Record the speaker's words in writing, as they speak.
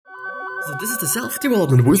So this is the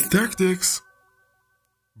self-development with tactics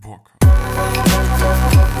book.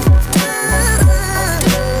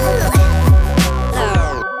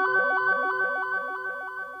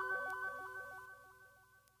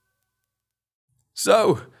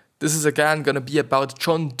 So, this is again gonna be about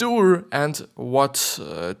John Doerr and what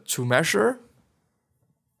to measure.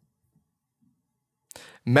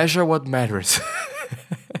 Measure what matters.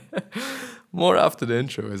 More after the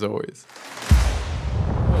intro, as always.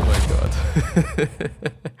 Oh my god.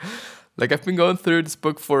 Like, I've been going through this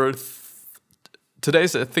book for...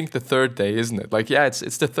 Today's, I think, the third day, isn't it? Like, yeah,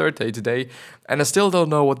 it's the third day today, and I still don't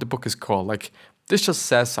know what the book is called. Like, this just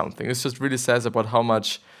says something. This just really says about how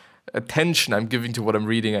much attention I'm giving to what I'm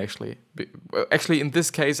reading, actually. Actually, in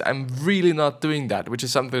this case, I'm really not doing that, which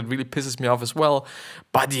is something that really pisses me off as well.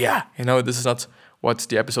 But yeah, this is not what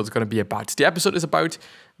the episode is going to be about. The episode is about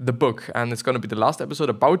the book, and it's going to be the last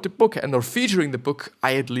episode about the book, and or featuring the book,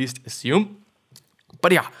 I at least assume.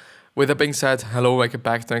 But yeah, with that being said, hello, welcome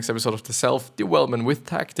back to the next episode of the Self-Development with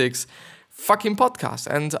Tactics fucking podcast,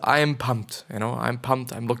 and I am pumped, I'm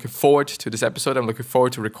pumped. I'm looking forward to this episode. I'm looking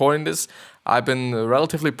forward to recording this. I've been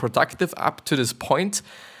relatively productive up to this point.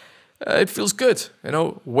 It feels good,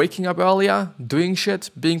 waking up earlier, doing shit,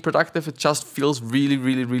 being productive. It just feels really,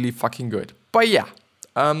 really, really fucking good. But yeah,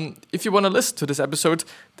 if you want to listen to this episode,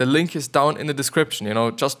 the link is down in the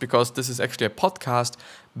description, just because this is actually a podcast,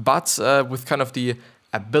 but with kind of the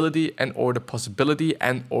ability and or the possibility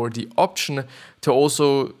and or the option to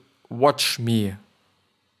also watch me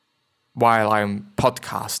while I'm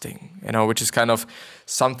podcasting, which is kind of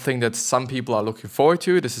something that some people are looking forward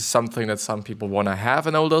to. This is something that some people want to have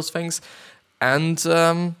and all those things. And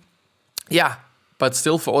yeah, but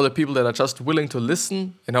still for all the people that are just willing to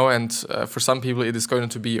listen, and for some people it is going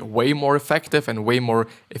to be way more effective and way more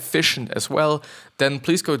efficient as well, then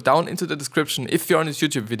please go down into the description. If you're on this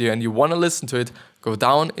YouTube video and you want to listen to it, go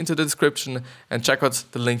down into the description and check out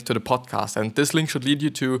the link to the podcast. And this link should lead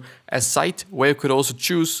you to a site where you could also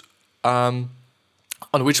choose on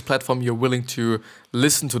which platform you're willing to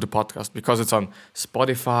listen to the podcast, because it's on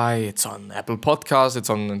Spotify, it's on Apple Podcasts, it's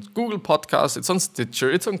on Google Podcasts, it's on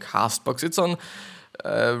Stitcher, it's on Castbox, it's on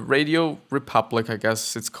Radio Republic, I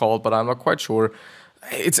guess it's called, but I'm not quite sure.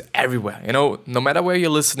 It's everywhere, no matter where you're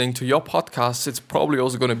listening to your podcast, it's probably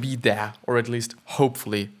also going to be there, or at least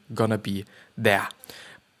hopefully gonna be there.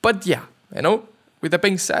 But yeah, with that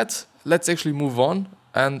being said, let's actually move on.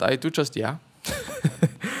 And I do just,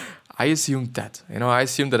 I assumed that, I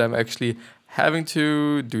assumed that I'm actually having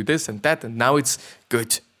to do this and that, and now it's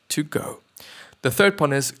good to go. The third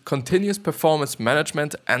one is continuous performance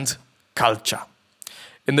management and culture.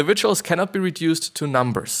 Individuals cannot be reduced to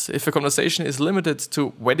numbers. If a conversation is limited to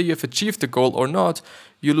whether you have achieved the goal or not,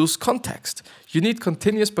 you lose context. You need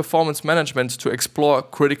continuous performance management to explore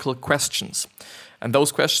critical questions. And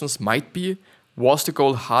those questions might be, was the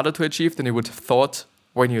goal harder to achieve than you would have thought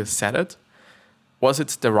when you set it? Was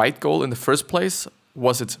it the right goal in the first place?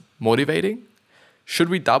 Was it motivating? Should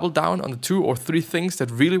we double down on the 2 or 3 things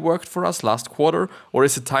that really worked for us last quarter? Or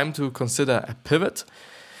is it time to consider a pivot?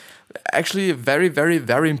 Actually, very, very,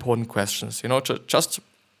 very important questions. Just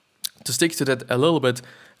to stick to that a little bit,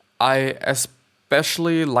 I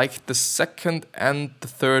especially like the second and the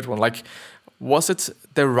third one. Like, was it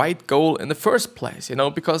the right goal in the first place?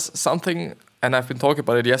 Because something, and I've been talking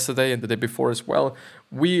about it yesterday and the day before as well,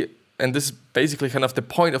 and this is basically kind of the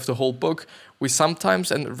point of the whole book, we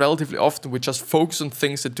sometimes and relatively often we just focus on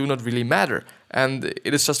things that do not really matter. And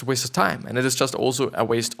it is just a waste of time. And it is just also a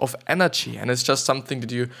waste of energy. And it's just something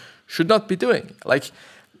that you should not be doing.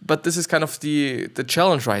 But this is kind of the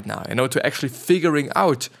challenge right now, to actually figuring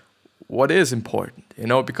out what is important,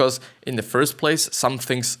 because in the first place, some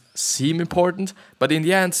things seem important, but in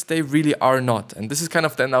the end, they really are not. And this is kind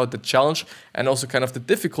of then now the challenge and also kind of the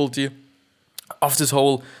difficulty of this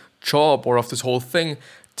whole job or of this whole thing,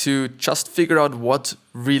 to just figure out what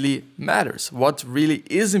really matters, what really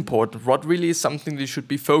is important, what really is something that you should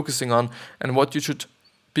be focusing on and what you should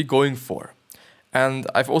be going for. And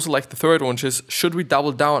I've also liked the third one, which is, should we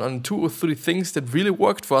double down on 2 or 3 things that really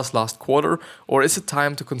worked for us last quarter, or is it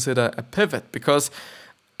time to consider a pivot? Because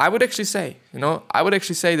I would actually say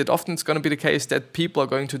that often it's going to be the case that people are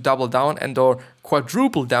going to double down and or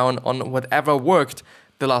quadruple down on whatever worked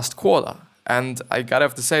the last quarter. And I gotta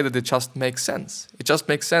have to say that it just makes sense. It just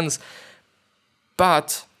makes sense.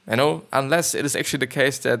 But, unless it is actually the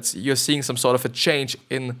case that you're seeing some sort of a change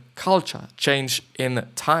in culture, change in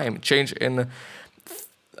time, change in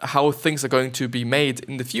how things are going to be made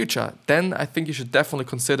in the future, then I think you should definitely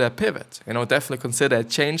consider a pivot, definitely consider a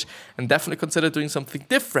change and definitely consider doing something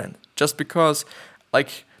different. Just because,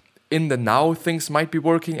 in the now things might be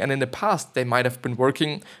working, and in the past they might have been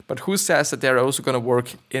working, but who says that they're also going to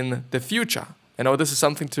work in the future? This is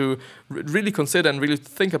something to really consider and really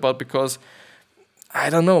think about, because I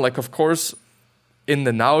don't know, like, of course, in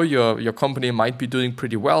the now your company might be doing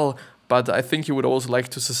pretty well, but I think you would also like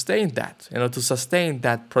to sustain that, to sustain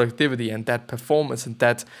that productivity and that performance and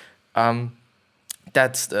that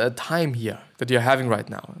time here that you're having right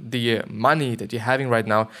now, the money that you're having right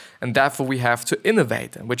now, and therefore we have to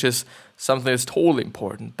innovate, which is something that's totally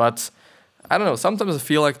important. But I don't know, sometimes I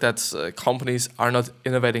feel like that companies are not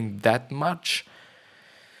innovating that much.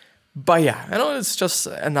 But yeah, it's just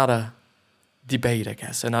another debate, I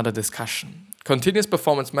guess, another discussion. Continuous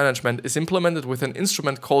performance management is implemented with an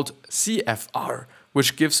instrument called CFR,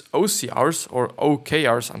 which gives OKRs,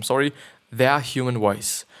 their human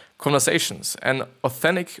voice. Conversations, an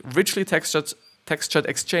authentic, richly textured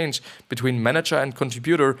exchange between manager and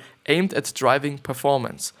contributor aimed at driving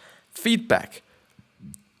performance. Feedback,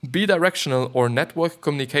 bidirectional or network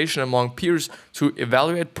communication among peers to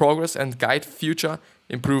evaluate progress and guide future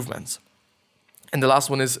improvements. And the last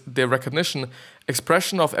one is the recognition,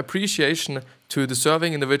 expression of appreciation to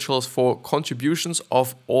deserving individuals for contributions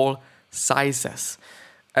of all sizes.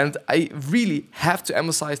 And I really have to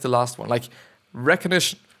emphasize the last one, like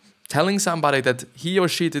recognition. Telling somebody that he or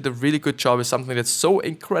she did a really good job is something that's so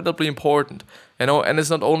incredibly important, and it's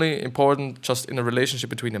not only important just in a relationship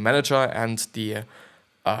between the manager and the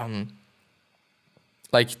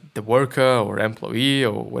the worker or employee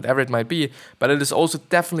or whatever it might be, but it is also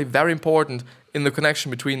definitely very important in the connection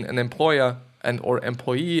between an employer or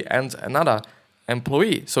employee and another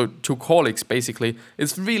employee. So two colleagues, basically.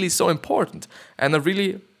 It's really so important. And I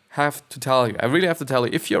really have to tell you,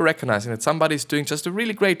 if you're recognizing that somebody's doing just a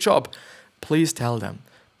really great job, please tell them.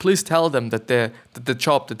 Please tell them that the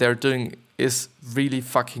job that they're doing is really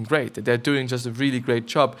fucking great, that they're doing just a really great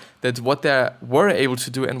job, that what they were able to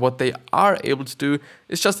do and what they are able to do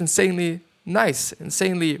is just insanely nice,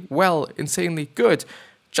 insanely well, insanely good.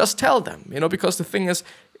 Just tell them, because the thing is,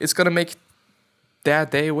 it's going to make their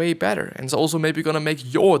day way better. And it's also maybe going to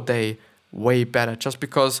make your day way better, just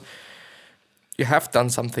because you have done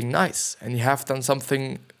something nice and you have done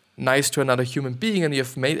something nice to another human being, and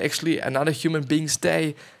you've made actually another human being's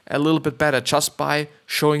day a little bit better just by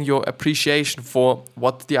showing your appreciation for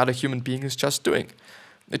what the other human being is just doing.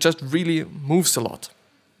 It just really moves a lot.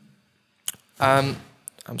 I'm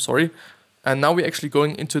sorry. And now we're actually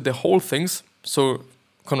going into the whole things. So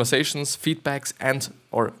conversations, feedback and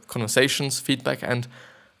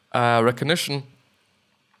recognition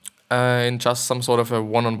in just some sort of a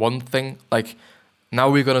one-on-one thing. Like, now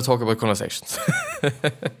we're going to talk about conversations.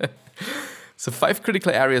 So 5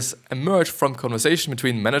 critical areas emerge from conversation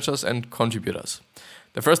between managers and contributors.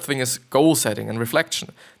 The first thing is goal setting and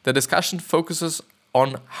reflection. The discussion focuses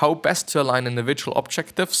on how best to align individual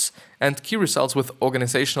objectives and key results with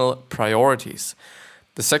organizational priorities.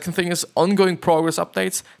 The second thing is ongoing progress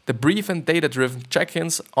updates, the brief and data-driven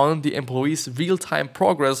check-ins on the employees' real-time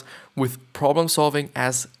progress with problem solving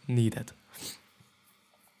as needed.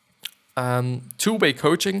 Two-way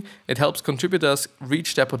coaching, it helps contributors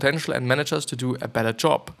reach their potential and managers to do a better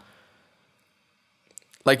job.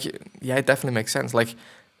 Like, yeah, it definitely makes sense. Like,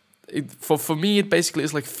 for me, it basically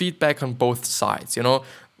is like feedback on both sides.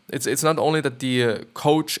 It's not only that the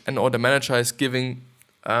coach or the manager is giving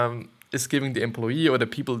the employee or the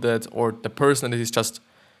people or the person that is just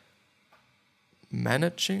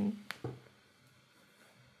managing.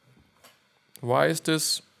 Why is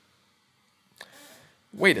this?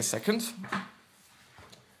 Wait a second.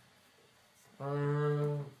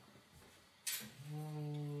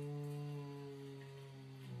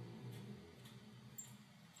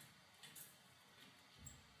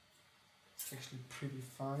 It's actually pretty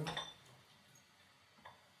fine.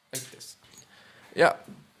 Like this. Yeah.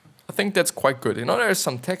 I think that's quite good. There's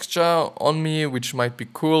some texture on me, which might be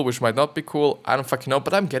cool, which might not be cool. I don't fucking know,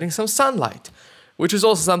 but I'm getting some sunlight, which is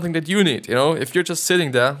also something that you need. If you're just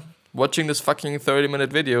sitting there watching this fucking 30-minute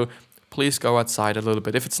video, please go outside a little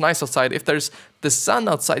bit. If it's nice outside, if there's the sun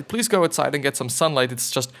outside, please go outside and get some sunlight. It's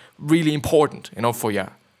just really important, for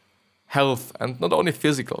your health, and not only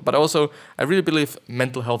physical, but also I really believe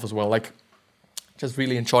mental health as well. Like, just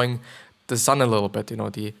really enjoying the sun a little bit,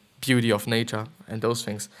 the beauty of nature and those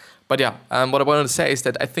things. But yeah, what I wanted to say is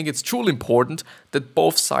that I think it's truly important that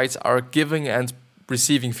both sides are giving and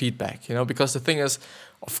receiving feedback, because the thing is,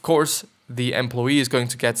 of course, the employee is going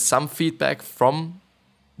to get some feedback from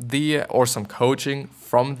or some coaching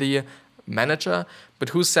from the manager, but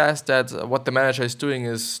who says that what the manager is doing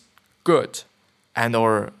is good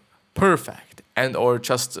or perfect and or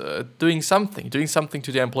just doing something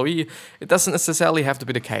to the employee. It doesn't necessarily have to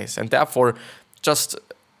be the case, and therefore just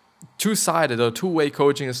two-sided or two-way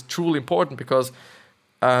coaching is truly important, because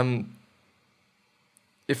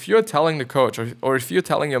if you're telling the coach or if you're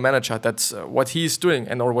telling your manager that what he's doing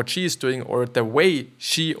and or what she's doing or the way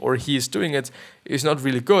she or he is doing it is not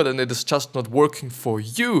really good and it is just not working for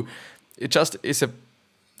you, it just is a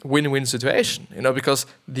win-win situation, because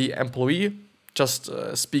the employee just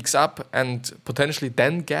speaks up and potentially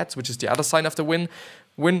then gets, which is the other side of the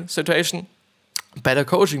win-win situation, better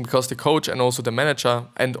coaching, because the coach and also the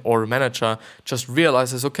manager just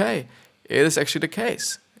realizes, okay, it is actually the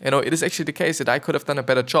case. It is actually the case that I could have done a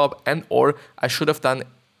better job, and or I should have done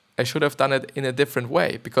it in a different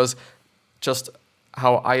way, because just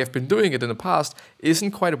how I have been doing it in the past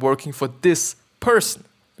isn't quite working for this person,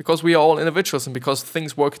 because we are all individuals and because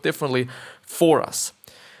things work differently for us.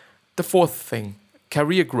 The fourth thing,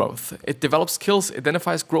 career growth. It develops skills,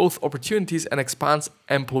 identifies growth opportunities, and expands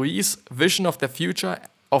employees' vision of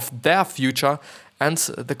their future and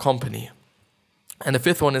the company. And the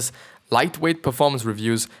fifth one is lightweight performance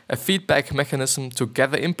reviews, a feedback mechanism to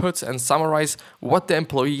gather inputs and summarize what the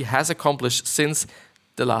employee has accomplished since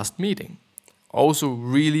the last meeting. Also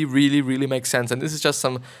really, really, really makes sense. And this is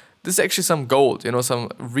actually some gold, some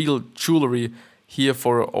real jewelry here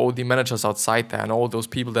for all the managers outside there and all those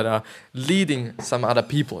people that are leading some other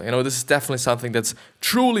people. This is definitely something that's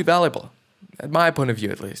truly valuable, at my point of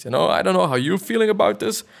view at least. I don't know how you're feeling about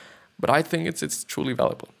this, but I think it's truly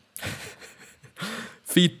valuable.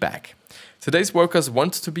 Feedback. Today's workers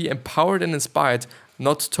want to be empowered and inspired,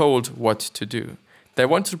 not told what to do. They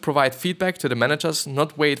want to provide feedback to the managers,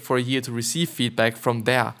 not wait for a year to receive feedback from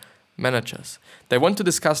their managers. They want to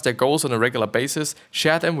discuss their goals on a regular basis,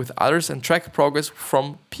 share them with others, and track progress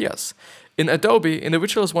from peers. In Adobe,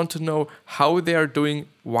 individuals want to know how they are doing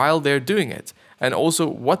while they're doing it, and also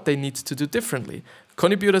what they need to do differently.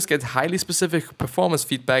 Contributors get highly specific performance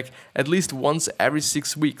feedback at least once every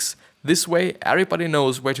 6 weeks. This way, everybody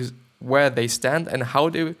knows where they stand and how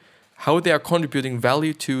they are contributing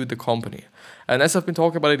value to the company. And as I've been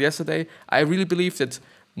talking about it yesterday, I really believe that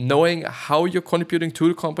knowing how you're contributing to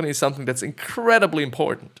the company is something that's incredibly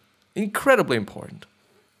important. Incredibly important.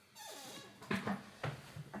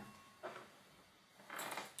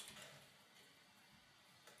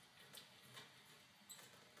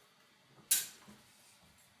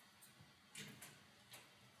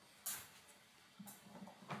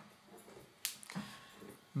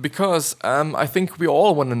 Because I think we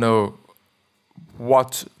all want to know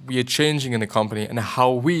what we are changing in the company and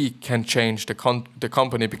how we can change the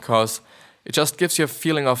company, because it just gives you a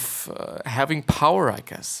feeling of having power, I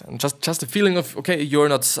guess. And just a feeling of, okay, you're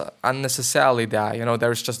not unnecessarily there.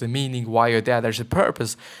 There's just a meaning why you're there. There's a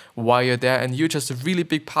purpose why you're there. And you're just a really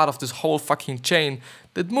big part of this whole fucking chain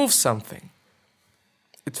that moves something.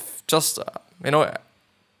 It's just,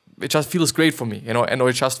 it just feels great for me, and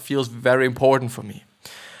it just feels very important for me.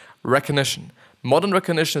 Recognition. Modern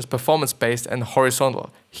recognition is performance-based and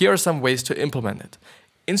horizontal. Here are some ways to implement it.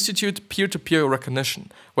 Institute peer-to-peer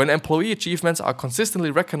recognition. When employee achievements are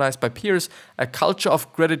consistently recognized by peers, a culture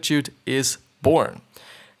of gratitude is born.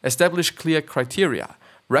 Establish clear criteria.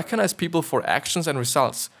 Recognize people for actions and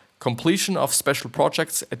results. Completion of special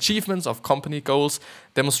projects, achievements of company goals,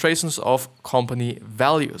 demonstrations of company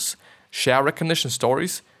values. Share recognition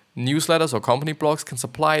stories. Newsletters or company blogs can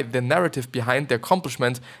supply the narrative behind the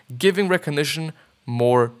accomplishment, giving recognition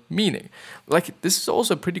more meaning. This is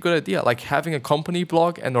also a pretty good idea, having a company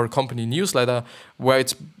blog and or company newsletter where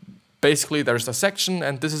it's basically there's a section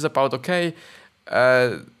and this is about,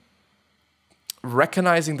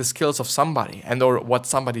 recognizing the skills of somebody and or what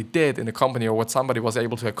somebody did in the company or what somebody was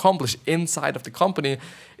able to accomplish inside of the company.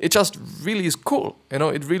 It just really is cool.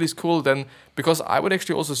 It really is cool then, because I would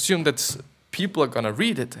actually also assume that people are going to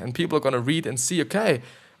read it and people are going to read and see,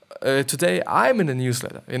 today I'm in a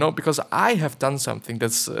newsletter, because I have done something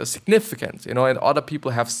that's significant, and other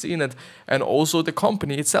people have seen it, and also the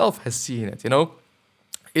company itself has seen it, It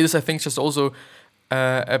is, I think, just also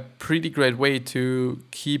a pretty great way to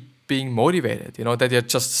keep being motivated, that you're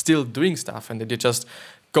just still doing stuff and that you just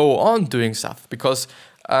go on doing stuff, because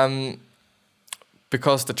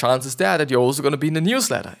the chance is there that you're also going to be in the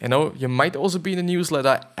newsletter. You might also be in the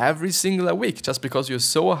newsletter every single week, just because you're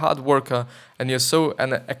so a hard worker and you're so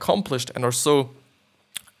accomplished and are so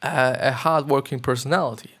a hard-working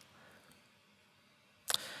personality.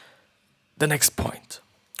 The next point.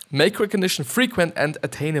 Make recognition frequent and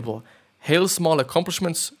attainable. Hail small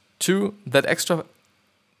accomplishments to that extra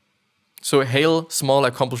So hail small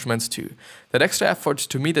accomplishments too. That extra effort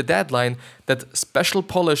to meet a deadline, that special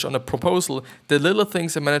polish on a proposal, the little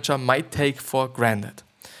things a manager might take for granted.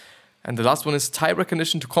 And the last one is tie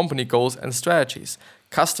recognition to company goals and strategies.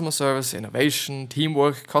 Customer service, innovation,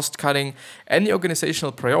 teamwork, cost cutting, any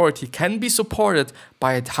organizational priority can be supported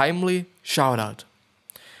by a timely shout out.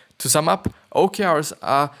 To sum up, OKRs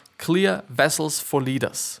are clear vessels for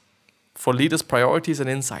leaders' priorities and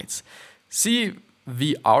insights.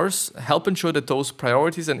 CVRs help ensure that those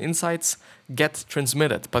priorities and insights get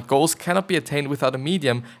transmitted, but goals cannot be attained without a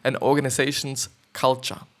medium and organization's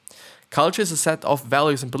culture. Culture is a set of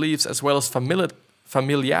values and beliefs as well as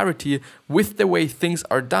familiarity with the way things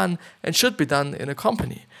are done and should be done in a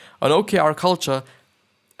company. An OKR culture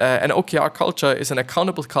is an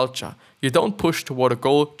accountable culture. You don't push toward a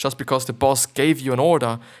goal just because the boss gave you an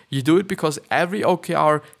order. You do it because every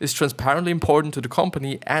OKR is transparently important to the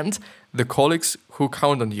company and the colleagues who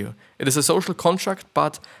count on you. It is a social contract,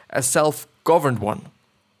 but a self-governed one.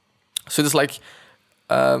 So it's like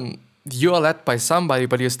you are led by somebody,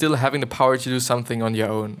 but you're still having the power to do something on your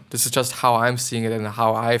own. This is just how I'm seeing it and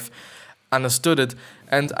how I've understood it.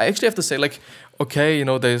 And I actually have to say, like, okay,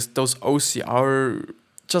 there's those OKR,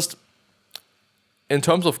 just in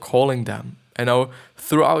terms of calling them,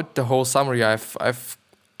 throughout the whole summary, I've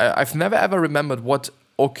never ever remembered what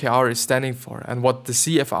OKR is standing for and what the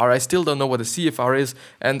CFR. I still don't know what the CFR is,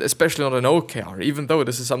 and especially not an OKR, even though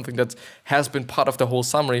this is something that has been part of the whole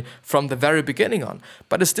summary from the very beginning on.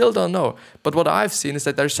 But I still don't know. But what I've seen is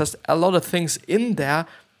that there's just a lot of things in there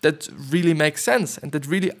that really make sense and that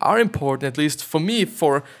really are important, at least for me,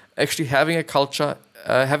 for actually having a culture,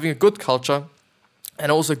 having a good culture,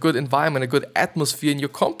 and also a good environment, a good atmosphere in your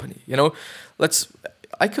company.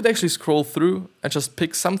 I could actually scroll through and just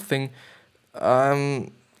pick something, let's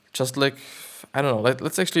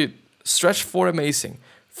actually stretch for amazing.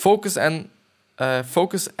 Focus and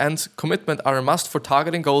commitment are a must for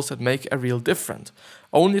targeting goals that make a real difference.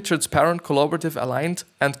 Only a transparent, collaborative, aligned,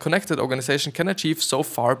 and connected organization can achieve so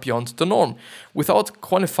far beyond the norm. Without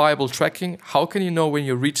quantifiable tracking, how can you know when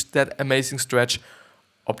you reached that amazing stretch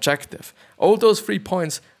objective? All those 3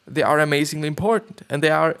 points, they are amazingly important and they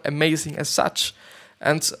are amazing as such.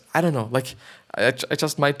 And I don't know, I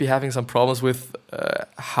just might be having some problems with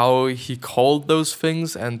how he called those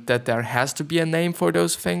things and that there has to be a name for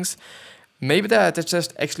those things. Maybe there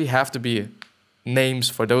just actually have to be names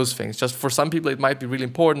for those things. Just for some people it might be really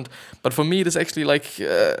important, but for me it is actually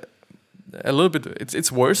a little bit,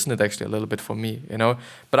 it's worsened it actually a little bit for me,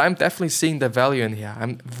 But I'm definitely seeing the value in here.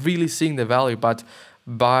 I'm really seeing the value, but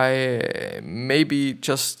by maybe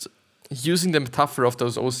just using the metaphor of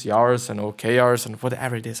those OCRs and OKRs and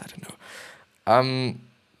whatever it is, I don't know.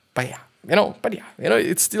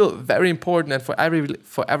 It's still very important, and for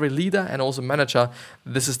every leader and also manager,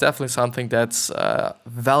 this is definitely something that's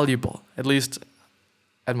valuable, at least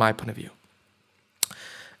at my point of view.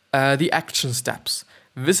 The action steps.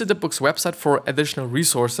 Visit the book's website for additional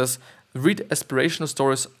resources. Read aspirational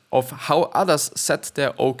stories of how others set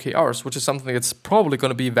their OKRs, which is something that's probably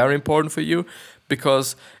going to be very important for you,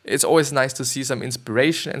 because it's always nice to see some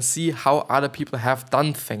inspiration and see how other people have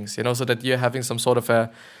done things, so that you're having some sort of an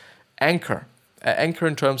anchor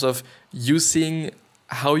in terms of you seeing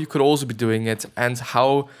how you could also be doing it and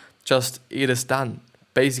how just it is done,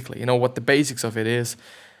 basically, what the basics of it is.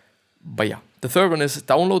 But yeah, the third one is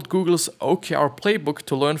download Google's OKR playbook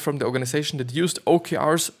to learn from the organization that used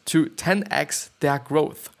OKRs to 10x their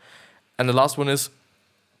growth. And the last one is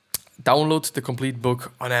download the complete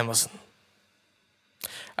book on Amazon.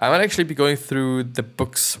 I might actually be going through the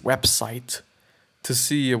book's website to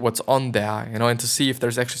see what's on there, and to see if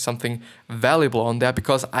there's actually something valuable on there,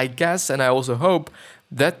 because I guess, and I also hope,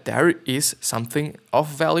 that there is something of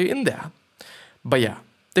value in there. But yeah,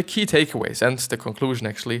 the key takeaways and the conclusion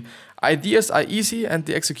actually. Ideas are easy and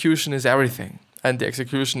the execution is everything. And the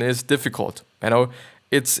execution is difficult.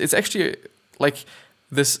 It's actually like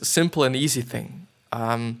this simple and easy thing.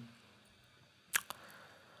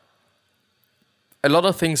 A lot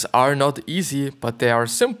of things are not easy, but they are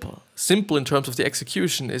simple. Simple in terms of the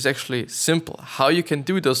execution is actually simple. How you can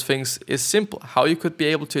do those things is simple. How you could be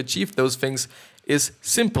able to achieve those things is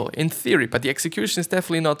simple in theory, but the execution is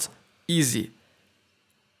definitely not easy.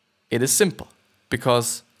 It is simple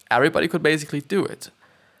because everybody could basically do it,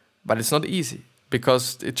 but it's not easy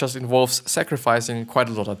because it just involves sacrificing quite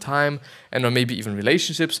a lot of time and or maybe even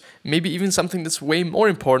relationships, maybe even something that's way more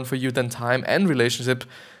important for you than time and relationship.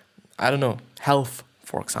 I don't know, health,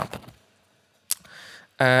 for example.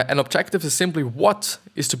 An objective is simply what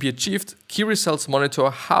is to be achieved. Key results monitor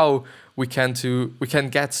how we can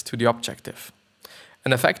get to the objective.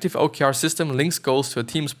 An effective OKR system links goals to a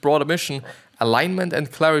team's broader mission, alignment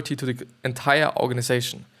and clarity to the entire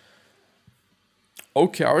organization.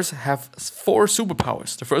 OKRs have 4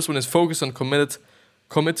 superpowers. The first one is focus on commit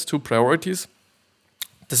to priorities.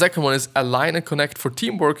 The second one is align and connect for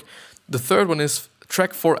teamwork. The third one is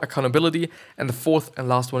track for accountability. And the fourth and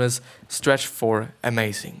last one is stretch for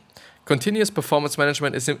amazing. Continuous performance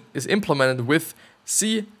management is implemented with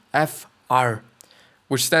CFR,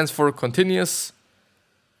 which stands for continuous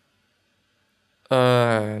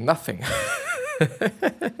nothing.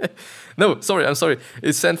 No, I'm sorry.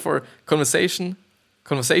 It stands for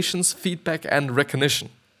conversations, feedback, and recognition.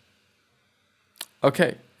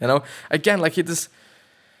 Okay, again, like it is.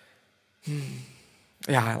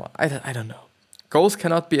 Yeah, I don't know. Goals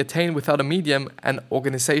cannot be attained without a medium and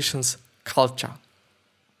organization's culture.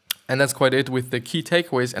 And that's quite it with the key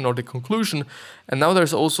takeaways and or the conclusion. And now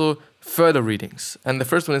there's also further readings. And the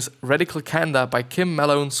first one is Radical Candor by Kim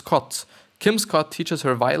Malone Scott. Kim Scott teaches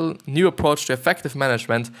her vital new approach to effective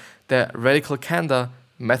management, the Radical Candor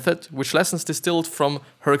method, which lessons distilled from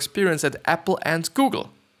her experience at Apple and Google.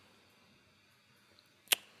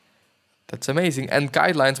 That's amazing. And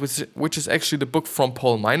Guidelines, which is actually the book from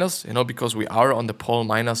Paul Miners, because we are on the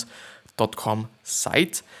paulminers.com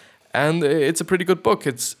site. And it's a pretty good book.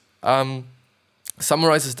 It's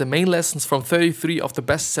summarizes the main lessons from 33 of the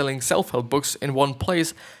best-selling self-help books in one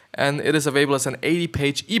place, and it is available as an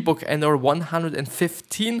 80-page ebook and or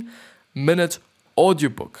 115-minute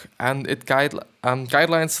audiobook. And it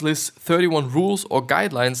Guidelines lists 31 rules or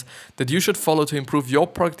guidelines that you should follow to improve your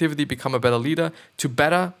productivity, become a better leader, to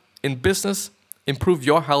better in business, improve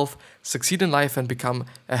your health, succeed in life, and become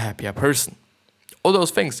a happier person. All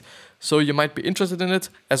those things. So you might be interested in it.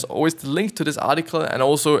 As always, the link to this article and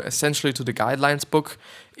also essentially to the Guidelines book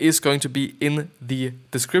is going to be in the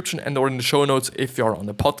description and or in the show notes if you're on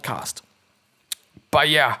the podcast. But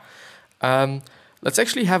yeah, let's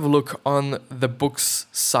actually have a look on the book's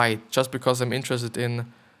site, just because I'm interested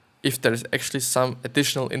in if there's actually some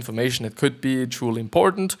additional information that could be truly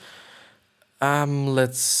important.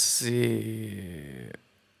 Let's see.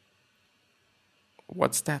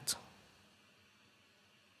 What's that?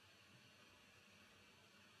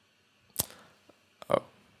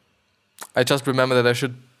 I just remember that I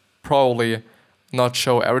should probably not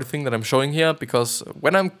show everything that I'm showing here, because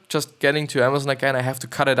when I'm just getting to Amazon again, I have to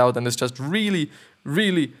cut it out, and it's just really,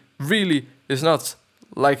 really, really is not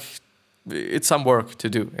like it's some work to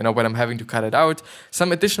do, when I'm having to cut it out.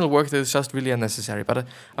 Some additional work that is just really unnecessary. But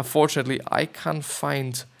unfortunately, I can't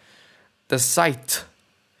find the site.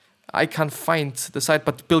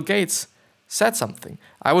 But Bill Gates said something.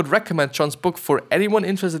 I would recommend John's book for anyone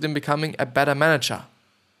interested in becoming a better manager.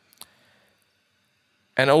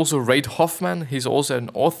 And also Reid Hoffman, he's also an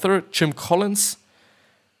author. Jim Collins,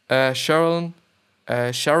 Sheryl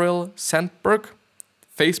Sandberg,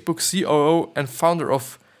 Facebook COO and founder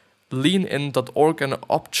of leanin.org and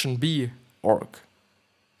OptionB.org.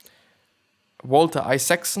 Walter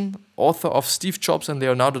Isaacson, author of Steve Jobs and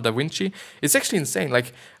Leonardo da Vinci. It's actually insane.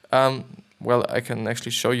 I can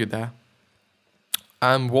actually show you there.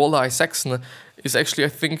 Walter Isaacson is actually,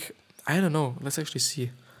 I don't know, let's actually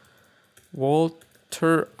see.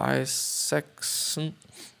 Walter Isaacson.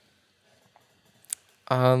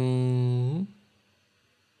 And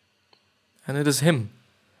it is him.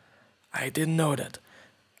 I didn't know that.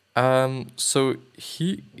 So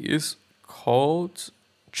he is called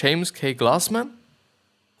James K. Glassman.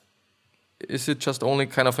 Is it just only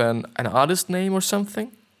kind of an artist name or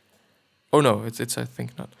something? Oh no, it's I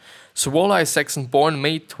think not. So Walter Isaacson, born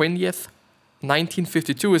May 20th,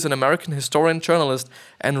 1952, is an American historian, journalist,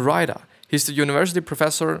 and writer. He's the university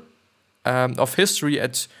professor of history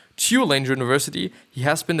at Tulane University. He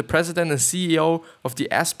has been the president and CEO of the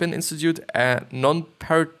Aspen Institute, a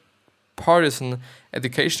non-partisan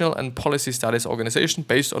educational and policy studies organization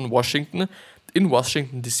based in Washington,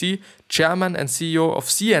 D.C., chairman and CEO of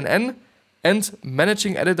CNN, and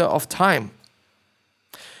managing editor of Time.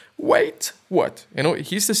 Wait, what?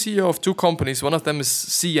 He's the CEO of 2 companies. One of them is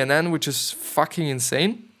CNN, which is fucking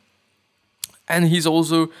insane. And he's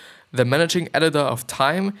also the managing editor of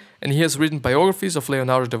Time, and he has written biographies of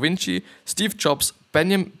Leonardo da Vinci, Steve Jobs,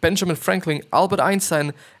 Benjamin Franklin, Albert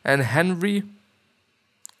Einstein, and Henry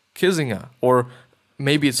Kissinger. Or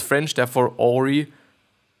maybe it's French, therefore Henri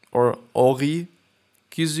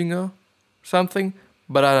Kissinger, something,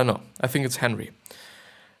 but I don't know. I think it's Henry.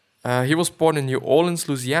 He was born in New Orleans,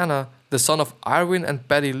 Louisiana, the son of Irwin and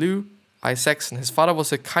Betty Lou Isaacson. His father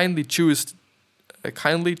was a kindly Jewish,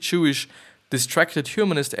 distracted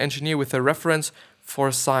humanist engineer with a reference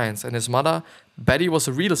for science, and his mother, Betty, was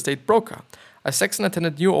a real estate broker. Isaacson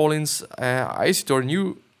attended New Orleans Isidore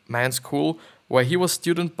Newman School, where he was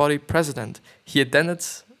student body president. He attended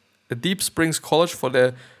the Deep Springs College for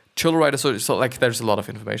the children writer. So like, there's a lot of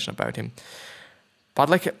information about him. But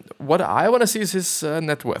like, what I want to see is his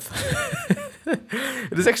net worth.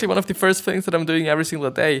 It is actually one of the first things that I'm doing every single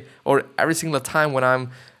day, or every single time when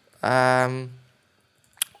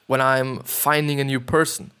I'm finding a new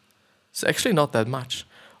person. It's actually not that much.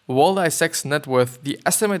 Walter Isaacson net worth, the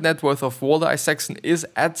estimated net worth of Walter Isaacson is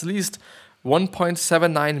at least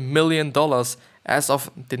 $1.79 million as of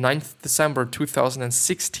the 9th December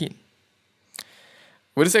 2016.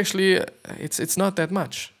 Which is actually, it's not that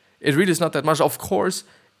much. It really is not that much. Of course,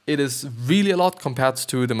 it is really a lot compared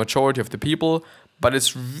to the majority of the people, but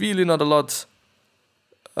it's really not a lot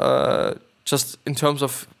just in terms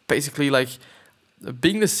of basically like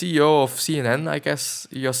being the CEO of CNN. I guess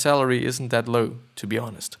your salary isn't that low, to be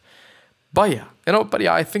honest. But yeah,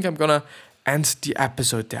 I think I'm gonna end the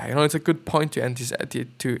episode there. It's a good point to end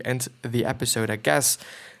the episode, I guess.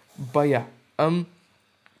 But yeah,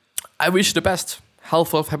 I wish you the best.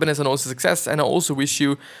 Health, wealth, happiness, and also success. And I also wish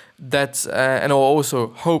you that, and I also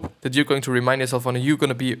hope that you're going to remind yourself when you're going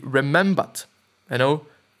to be remembered,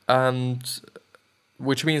 and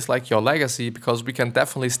which means like your legacy, because we can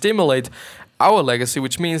definitely stimulate our legacy,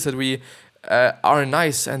 which means that we are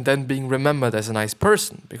nice and then being remembered as a nice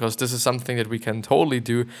person, because this is something that we can totally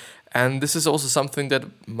do. And this is also something that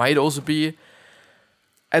might also be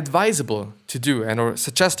advisable to do or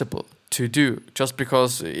suggestible to do, just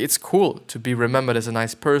because it's cool to be remembered as a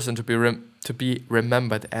nice person, to be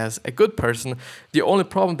remembered as a good person. The only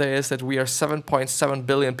problem there is that we are 7.7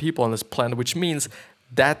 billion people on this planet, which means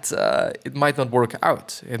that it might not work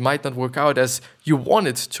out. It might not work out as you want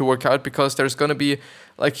it to work out, because there's going to be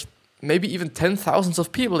like maybe even 10,000s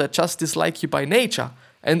of people that just dislike you by nature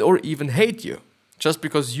and or even hate you just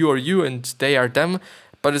because you are you and they are them.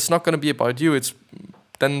 But it's not going to be about you. It's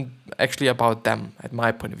then actually about them, at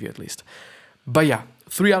my point of view at least. But yeah,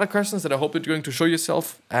 3 other questions that I hope that you're going to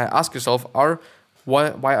ask yourself are: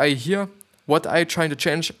 why are you here? What are you trying to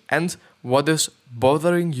change? And what is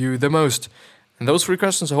bothering you the most? And those 3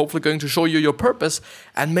 questions are hopefully going to show you your purpose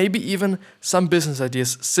and maybe even some business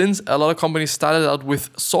ideas, since a lot of companies started out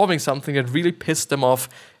with solving something that really pissed them off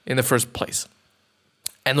in the first place.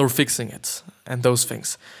 And or fixing it and those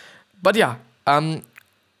things. But yeah,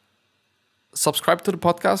 subscribe to the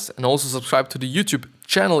podcast and also subscribe to the YouTube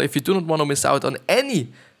channel if you do not want to miss out on any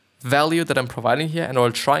value that I'm providing here and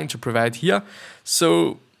or trying to provide here.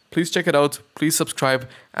 So please check it out, please subscribe,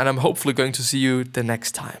 and I'm hopefully going to see you the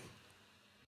next time.